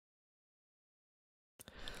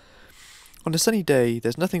On a sunny day,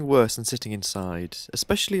 there's nothing worse than sitting inside,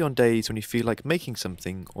 especially on days when you feel like making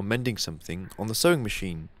something or mending something on the sewing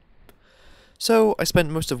machine. So I spent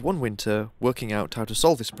most of one winter working out how to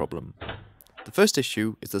solve this problem. The first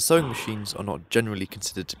issue is that sewing machines are not generally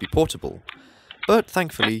considered to be portable, but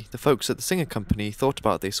thankfully the folks at the Singer Company thought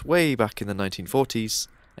about this way back in the 1940s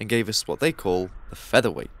and gave us what they call the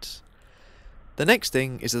featherweight. The next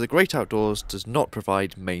thing is that the great outdoors does not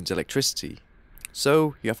provide mains electricity,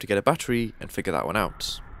 so you have to get a battery and figure that one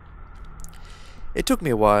out. It took me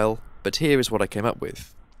a while, but here is what I came up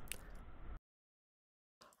with.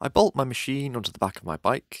 I bolt my machine onto the back of my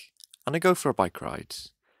bike, and I go for a bike ride.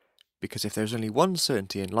 Because if there's only one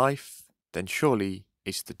certainty in life, then surely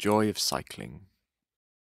it's the joy of cycling.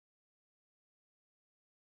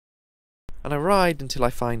 And I ride until I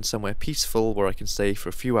find somewhere peaceful where I can stay for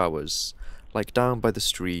a few hours, like down by the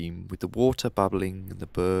stream with the water babbling and the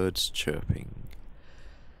birds chirping.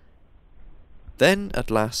 Then, at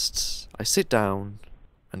last, I sit down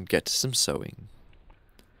and get to some sewing.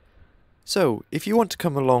 So, if you want to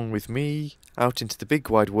come along with me out into the big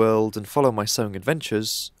wide world and follow my sewing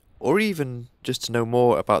adventures, or even just to know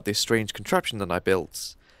more about this strange contraption that I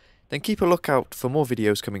built, then keep a lookout for more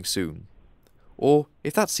videos coming soon. Or,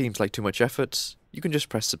 if that seems like too much effort, you can just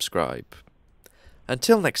press subscribe.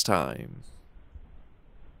 Until next time.